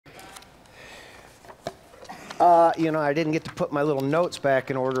I didn't get to put my little notes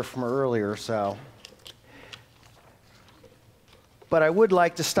back in order from earlier, so. But I would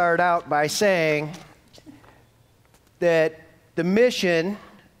like to start out by saying that the mission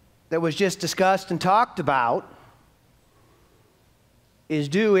that was just discussed and talked about is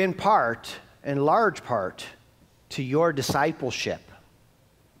due in part, in large part, to your discipleship.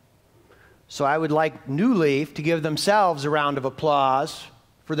 So I would like New Leaf to give themselves a round of applause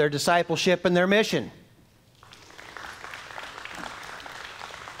for their discipleship and their mission.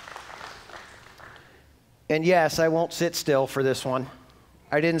 And yes, I won't sit still for this one.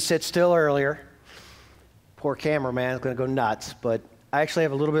 I didn't sit still earlier. Poor cameraman is going to go nuts, but I actually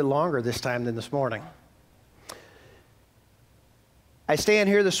have a little bit longer this time than this morning. I stand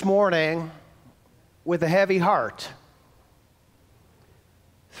here this morning with a heavy heart.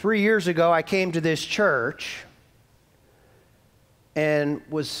 3 years ago, I came to this church and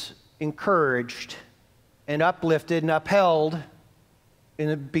was encouraged and uplifted and upheld in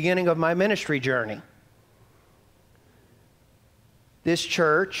the beginning of my ministry journey. This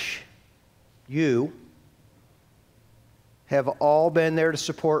church, you, have all been there to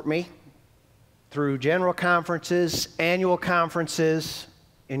support me through general conferences, annual conferences,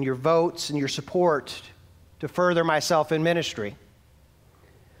 and your votes and your support to further myself in ministry.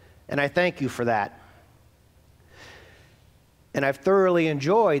 And I thank you for that. And I've thoroughly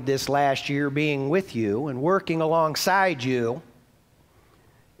enjoyed this last year being with you and working alongside you.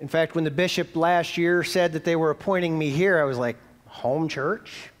 In fact, when the bishop last year said that they were appointing me here, I was like, home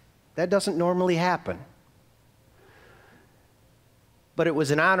church? That doesn't normally happen. But it was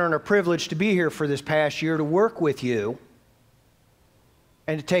an honor and a privilege to be here for this past year to work with you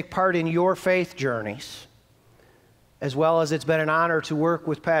and to take part in your faith journeys, as well as it's been an honor to work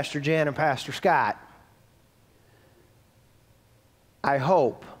with Pastor Jan and Pastor Scott. I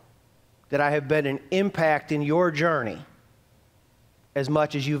hope that I have been an impact in your journey as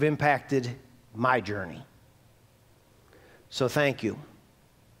much as you've impacted my journey. So thank you.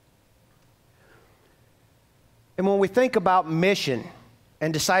 And when we think about mission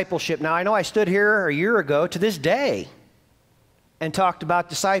and discipleship, now I know I stood here a year ago to this day and talked about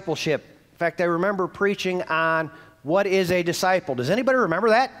discipleship. In fact, I remember preaching on what is a disciple. Does anybody remember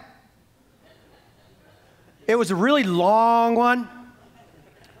that? It was a really long one.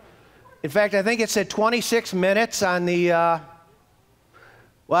 In fact, I think it said 26 minutes on the,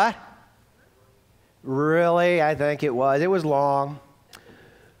 what? Really? I think it was. It was long.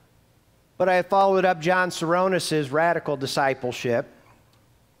 But I followed up John Saronis' radical discipleship,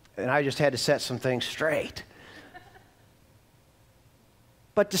 and I just had to set some things straight.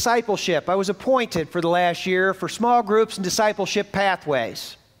 But discipleship, I was appointed for the last year for small groups and discipleship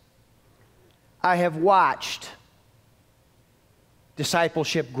pathways. I have watched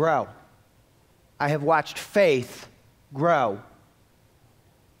discipleship grow. I have watched faith grow.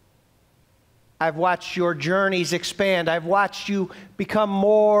 I've watched your journeys expand. I've watched you become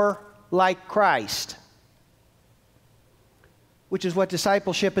more like Christ, which is what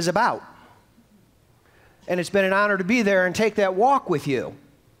discipleship is about. And it's been an honor to be there and take that walk with you.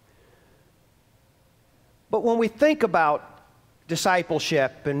 But when we think about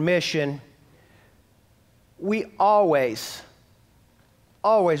discipleship and mission, we always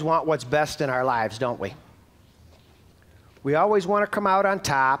want what's best in our lives, don't we? We always want to come out on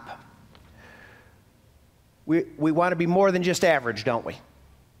top. We want to be more than just average, don't we?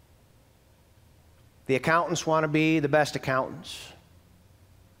 The accountants want to be the best accountants.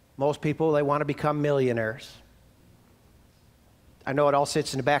 Most people, they want to become millionaires. I know it all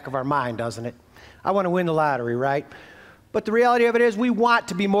sits in the back of our mind, doesn't it? I want to win the lottery, right? But the reality of it is we want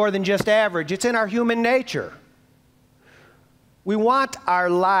to be more than just average. It's in our human nature. We want our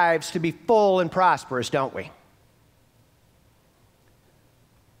lives to be full and prosperous, don't we?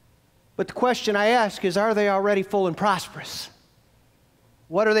 But the question I ask is, are they already full and prosperous?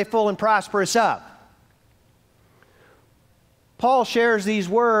 What are they full and prosperous of? Paul shares these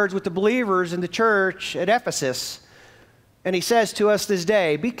words with the believers in the church at Ephesus, and he says to us this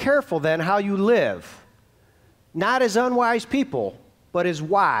day, be careful then how you live, not as unwise people, but as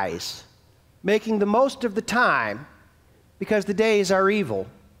wise, making the most of the time, because the days are evil.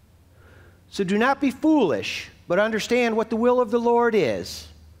 So do not be foolish, but understand what the will of the Lord is.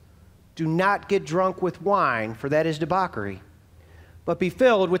 Do not get drunk with wine, for that is debauchery, but be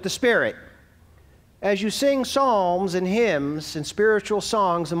filled with the Spirit. As you sing psalms and hymns and spiritual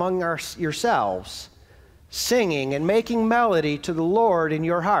songs among yourselves, singing and making melody to the Lord in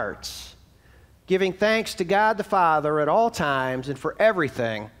your hearts, giving thanks to God the Father at all times and for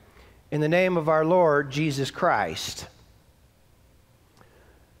everything in the name of our Lord Jesus Christ.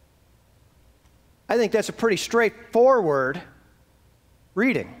 I think that's a pretty straightforward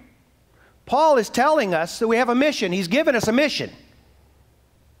reading. Paul is telling us that we have a mission. He's given us a mission.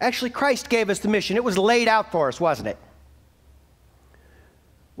 Actually, Christ gave us the mission. It was laid out for us, wasn't it?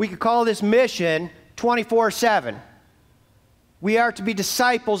 We could call this mission 24/7. We are to be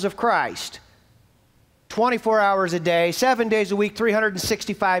disciples of Christ 24 hours a day, 7 days a week,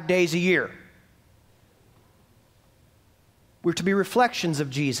 365 days a year. We're to be reflections of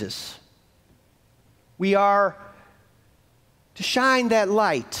Jesus. We are to shine that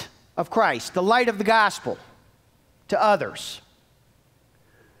light of Christ, the light of the gospel, to others.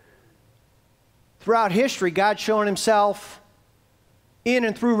 Throughout history, God's shown himself in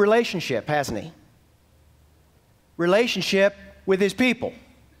and through relationship, hasn't he? Relationship with his people.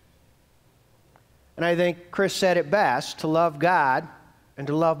 And I think Chris said it best, to love God and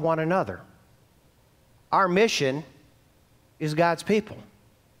to love one another. Our mission is God's people.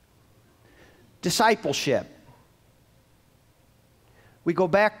 Discipleship. We go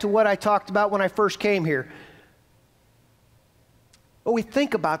back to what I talked about when I first came here. But we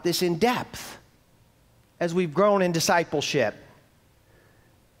think about this in depth as we've grown in discipleship.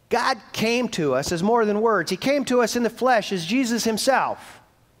 God came to us as more than words. He came to us in the flesh as Jesus himself.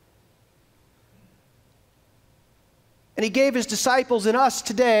 And he gave his disciples and us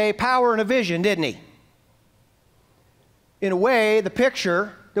today power and a vision, didn't he? In a way, the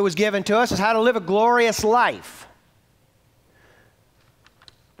picture that was given to us is how to live a glorious life.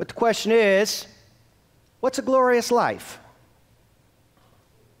 But the question is, what's a glorious life?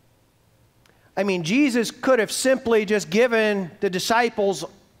 I mean, Jesus could have simply just given the disciples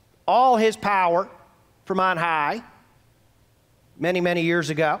all his power from on high many, many years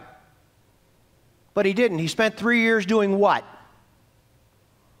ago. But he didn't. He spent 3 years doing what?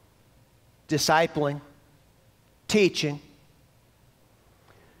 Discipling, teaching.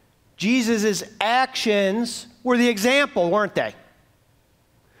 Jesus' actions were the example, weren't they?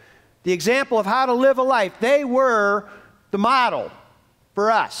 The example of how to live a life. They were the model for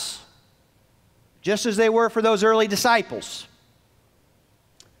us, just as they were for those early disciples.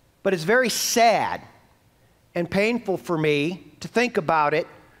 But it's very sad and painful for me to think about it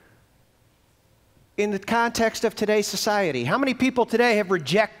in the context of today's society. How many people today have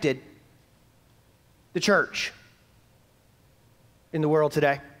rejected the church in the world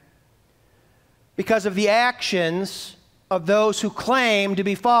today? Because of the actions of those who claim to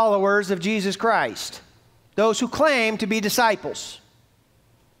be followers of Jesus Christ, those who claim to be disciples.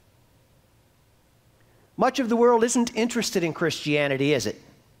 Much of the world isn't interested in Christianity, is it?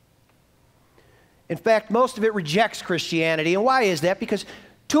 In fact, most of it rejects Christianity. And why is that? Because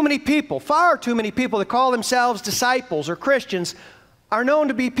too many people, far too many people that call themselves disciples or Christians are known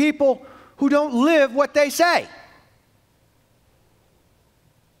to be people who don't live what they say.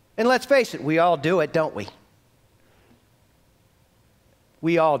 And let's face it, we all do it, don't we?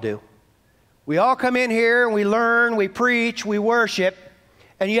 We all do. We all come in here and we learn, we preach, we worship,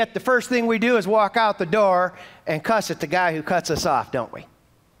 and yet the first thing we do is walk out the door and cuss at the guy who cuts us off, don't we?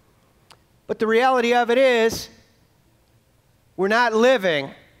 But the reality of it is, we're not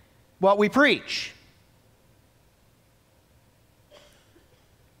living what we preach.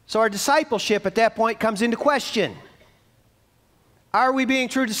 So our discipleship at that point comes into question. Are we being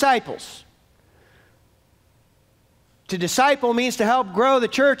true disciples? To disciple means to help grow the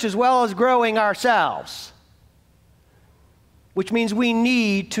church as well as growing ourselves, which means we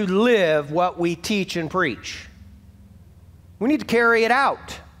need to live what we teach and preach. We need to carry it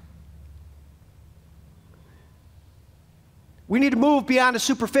out. We need to move beyond a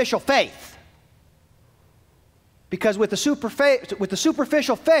superficial faith. Because with the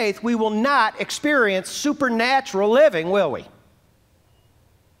superficial faith, we will not experience supernatural living, will we?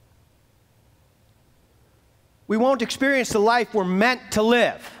 We won't experience the life we're meant to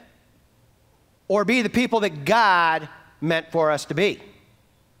live or be the people that God meant for us to be.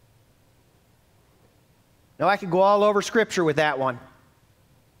 Now, I could go all over Scripture with that one.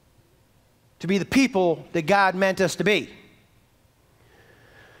 To be the people that God meant us to be.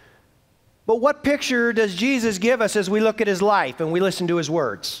 But what picture does Jesus give us as we look at his life and we listen to his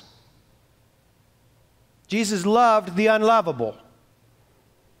words? Jesus loved the unlovable,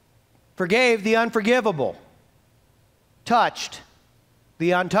 forgave the unforgivable, touched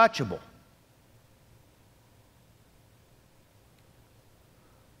the untouchable.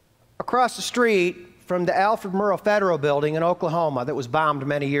 Across the street from the Alfred Murrah Federal Building in Oklahoma that was bombed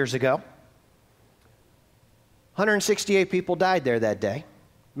many years ago, 168 people died there that day,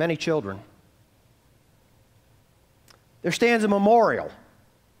 many children. There stands a memorial.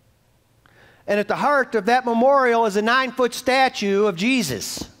 And at the heart of that memorial is a 9-foot statue of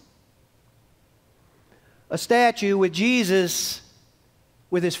Jesus. a statue with Jesus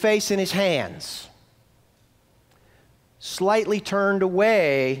with his face in his hands, slightly turned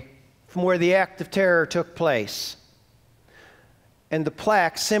away from where the act of terror took place. And the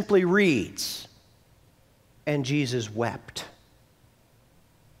plaque simply reads, "And Jesus wept."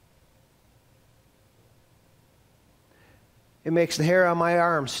 It makes the hair on my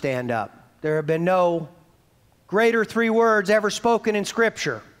arm stand up. There have been no greater three words ever spoken in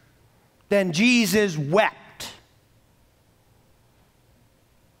Scripture than Jesus wept.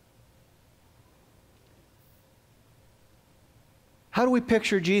 How do we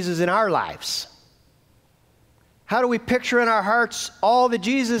picture Jesus in our lives? How do we picture in our hearts all that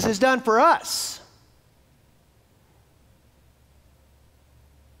Jesus has done for us?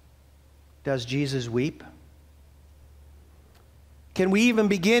 Does Jesus weep? Can we even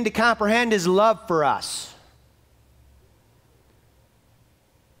begin to comprehend his love for us?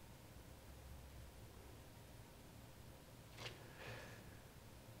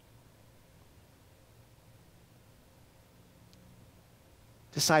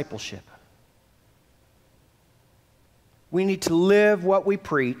 Discipleship. We need to live what we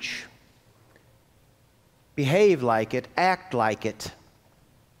preach, behave like it, act like it.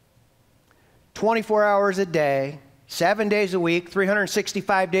 24 hours a day, 7 days a week,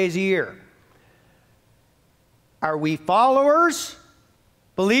 365 days a year. Are we followers,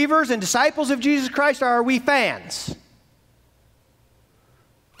 believers, and disciples of Jesus Christ, or are we fans?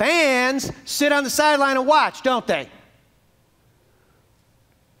 Fans sit on the sideline and watch, don't they?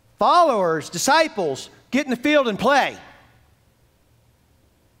 Followers, disciples, get in the field and play.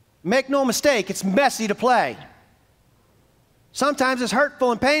 Make no mistake, it's messy to play. Sometimes it's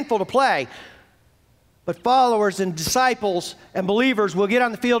hurtful and painful to play. But followers and disciples and believers will get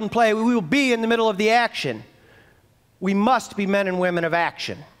on the field and play. We will be in the middle of the action. We must be men and women of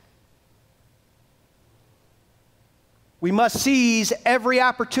action. We must seize every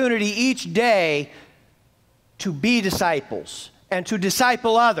opportunity each day to be disciples and to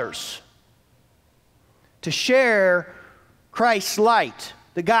disciple others, to share Christ's light,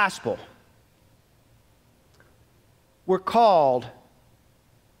 the gospel. We're called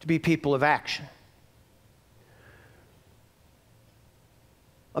to be people of action.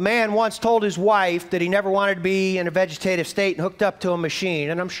 A man once told his wife that he never wanted to be in a vegetative state and hooked up to a machine,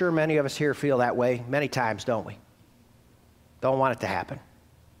 and I'm sure many of us here feel that way many times, don't we? Don't want it to happen.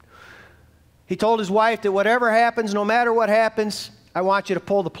 He told his wife that whatever happens, no matter what happens, I want you to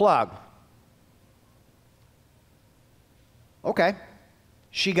pull the plug. Okay.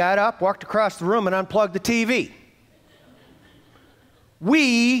 She got up, walked across the room, and unplugged the TV.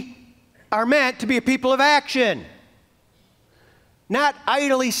 We are meant to be a people of action, not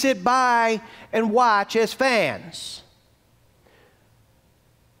idly sit by and watch as fans.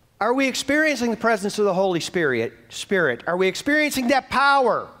 Are we experiencing the presence of the Holy Spirit? Are we experiencing that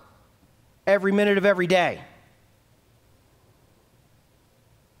power every minute of every day?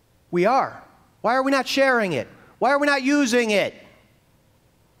 We are. Why are we not sharing it? Why are we not using it?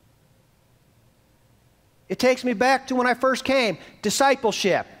 It takes me back to when I first came.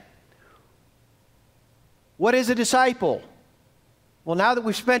 Discipleship. What is a disciple? Well, now that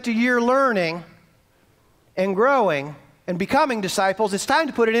we've spent a year learning and growing and becoming disciples, it's time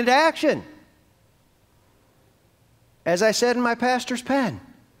to put it into action. As I said in my pastor's pen,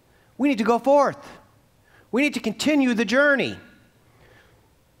 we need to go forth. We need to continue the journey.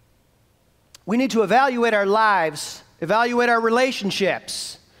 We need to evaluate our lives, evaluate our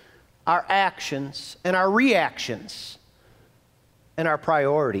relationships, our actions and our reactions, and our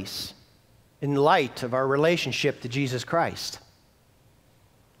priorities in light of our relationship to Jesus Christ.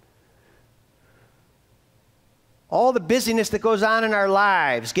 All the busyness that goes on in our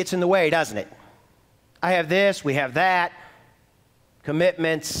lives gets in the way, doesn't it? I have this, we have that,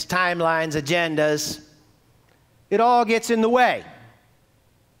 commitments, timelines, agendas. It all gets in the way.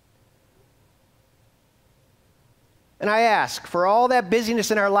 And I ask, for all that busyness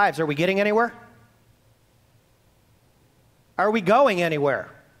in our lives, are we getting anywhere? Are we going anywhere?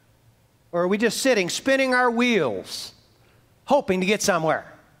 Or are we just sitting, spinning our wheels, hoping to get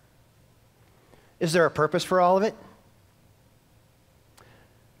somewhere? Is there a purpose for all of it?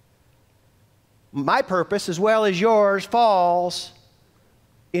 My purpose, as well as yours, falls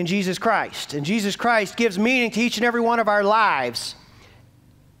in Jesus Christ. And Jesus Christ gives meaning to each and every one of our lives.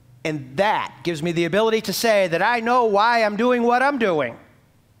 And that gives me the ability to say that I know why I'm doing what I'm doing,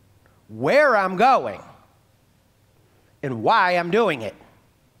 where I'm going, and why I'm doing it.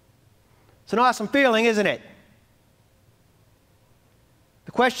 It's an awesome feeling, isn't it?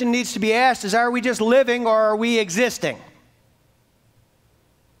 The question needs to be asked is, are we just living or are we existing?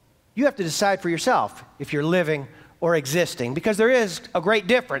 You have to decide for yourself if you're living or existing, because there is a great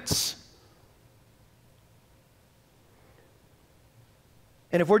difference.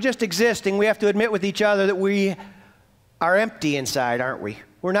 And if we're just existing, we have to admit with each other that we are empty inside, aren't we?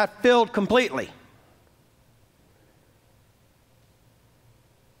 We're not filled completely.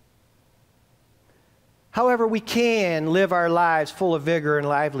 However, we can live our lives full of vigor and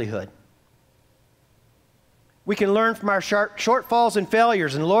livelihood. We can learn from our shortfalls and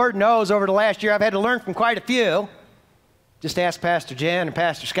failures, and Lord knows over the last year I've had to learn from quite a few. Just ask Pastor Jen and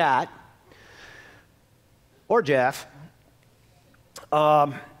Pastor Scott, or Jeff.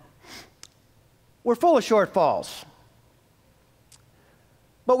 We're full of shortfalls,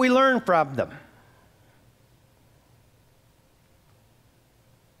 but we learn from them.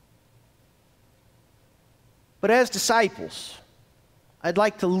 But as disciples, I'd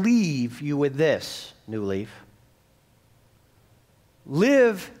like to leave you with this, New Leaf.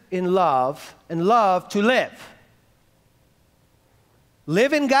 Live in love and love to live.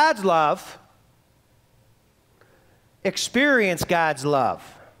 Live in God's love. Experience God's love.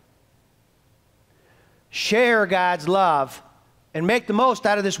 Share God's love and make the most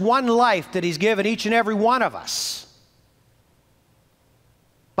out of this one life that He's given each and every one of us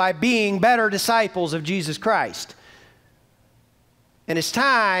by being better disciples of Jesus Christ. And it's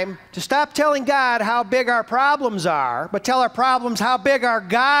time to stop telling God how big our problems are, but tell our problems how big our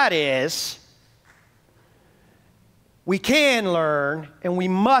God is. We can learn, and we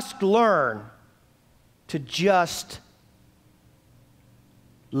must learn to just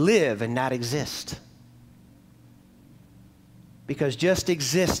live and not exist. Because just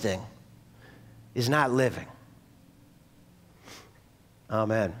existing is not living.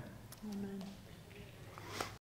 Amen. Amen.